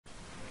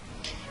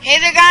Hey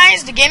there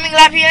guys, the Gaming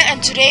Lab here,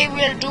 and today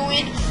we are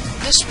doing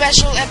the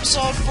special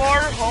episode for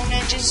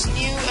Honedge's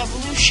new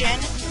evolution,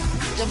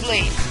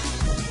 Doublade.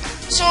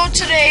 So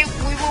today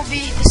we will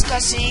be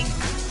discussing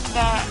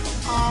about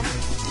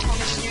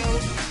Honedge's new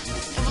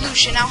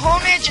evolution. Now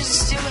Honedge is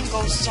still in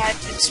Ghost type,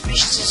 its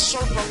species is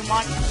Sword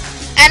Pokemon.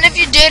 And if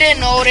you didn't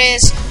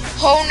notice,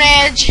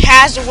 Honedge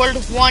has the word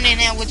 1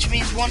 in it, which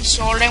means one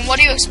sword, and what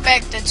do you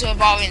expect it to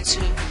evolve into?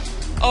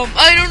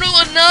 I don't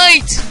know, a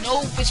knight!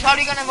 Nope, it's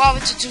probably gonna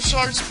evolve into 2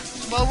 swords,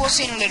 but we'll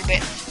see in a little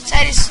bit. Its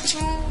height is 2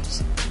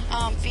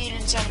 feet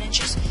and 7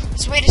 inches.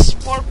 Its weight is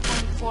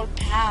 4.4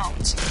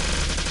 pounds.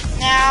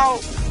 Now,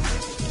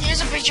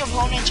 here's a picture of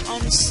Honedge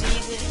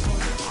unseated, or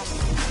I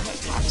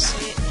don't know how to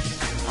say it.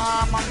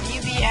 On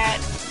UV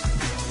at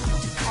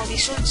all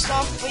these sort of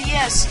stuff, but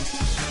yes,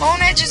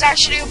 Honedge is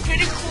actually a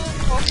pretty cool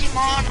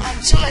Pokemon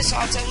until I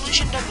saw its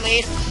evolution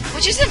Doublade,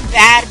 which isn't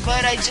bad,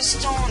 but I just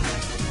don't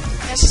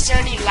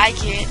necessarily like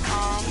it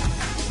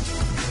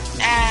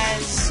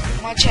as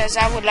much as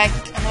I would like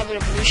another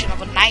evolution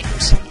of a knight or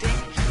something.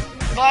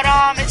 But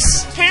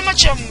it's pretty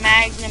much a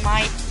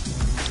Magnemite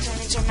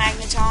turned into a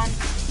Magneton.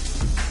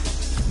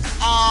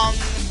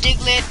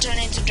 Diglett turned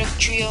into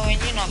Trio,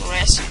 and you know the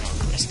rest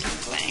keep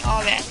playing,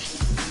 all that.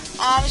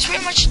 It's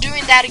pretty much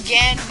doing that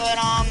again, but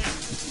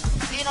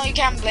you know, you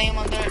can't blame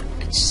them.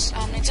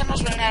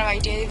 Nintendo's running out of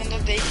ideas, even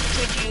though they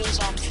could use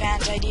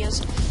fans'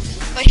 ideas.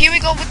 But here we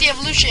go with the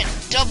evolution,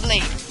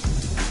 Doublade.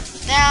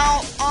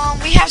 Now,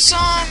 we have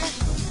some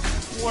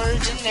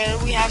words in there.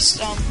 We have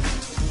some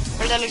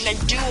words that look like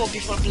duo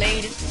before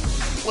blade,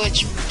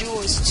 which duo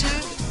is 2.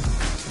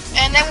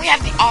 And then we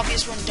have the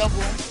obvious one,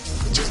 double,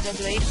 which is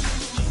Doublade.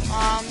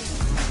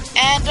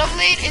 And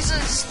Doublade is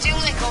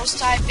still in Ghost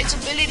type. Its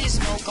ability is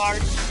No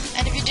Guard.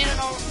 And if you didn't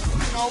know,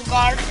 No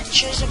Guard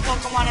ensures a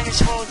Pokemon and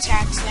its full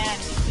attacks land.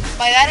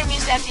 By that it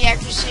means that the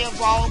accuracy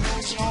of all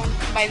moves known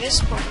by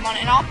this Pokemon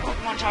and all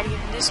Pokemon targeting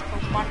this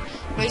Pokemon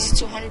raises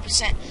to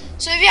 100%.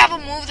 So if you have a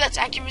move that's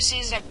accuracy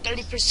is like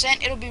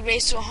 30%, it'll be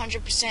raised to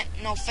 100%,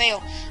 no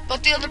fail.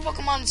 But the other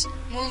Pokemon's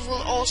move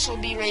will also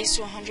be raised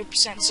to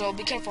 100%, so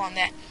be careful on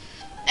that.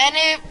 And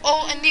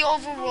in the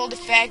overworld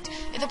effect,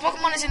 if the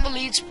Pokemon is in the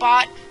lead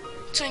spot,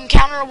 to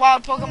encounter a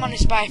wild Pokemon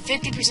is by a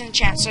 50%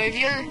 chance. So if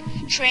you're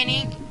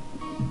training,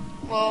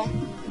 well,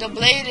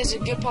 Doublade is a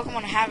good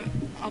Pokemon to have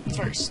up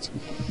first.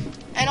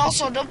 And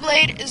also,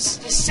 Doublade is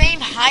the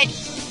same height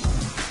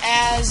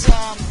as,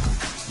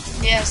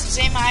 yes, the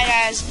same height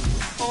as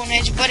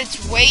Honedge, but its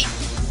weight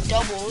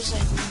doubles, I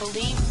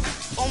believe,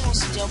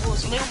 almost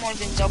doubles, a little more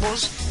than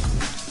doubles.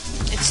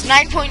 It's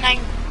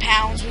 9.9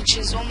 pounds, which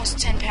is almost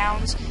 10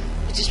 pounds,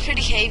 which is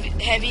pretty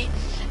heavy.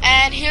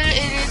 And here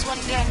it is when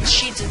it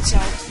unsheathes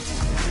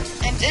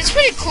itself. And it's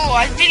pretty cool.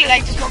 I really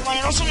like this Pokemon.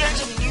 It also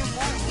learns a new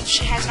move, which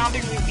has not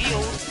been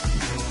revealed.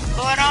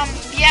 But,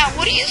 yeah,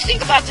 what do you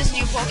think about this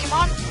new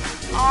Pokemon?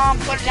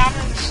 Put it down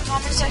in the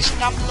comment section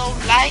down below.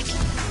 Like,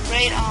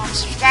 rate,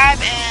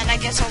 subscribe, and I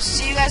guess I'll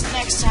see you guys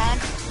next time.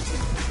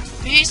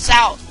 Peace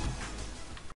out.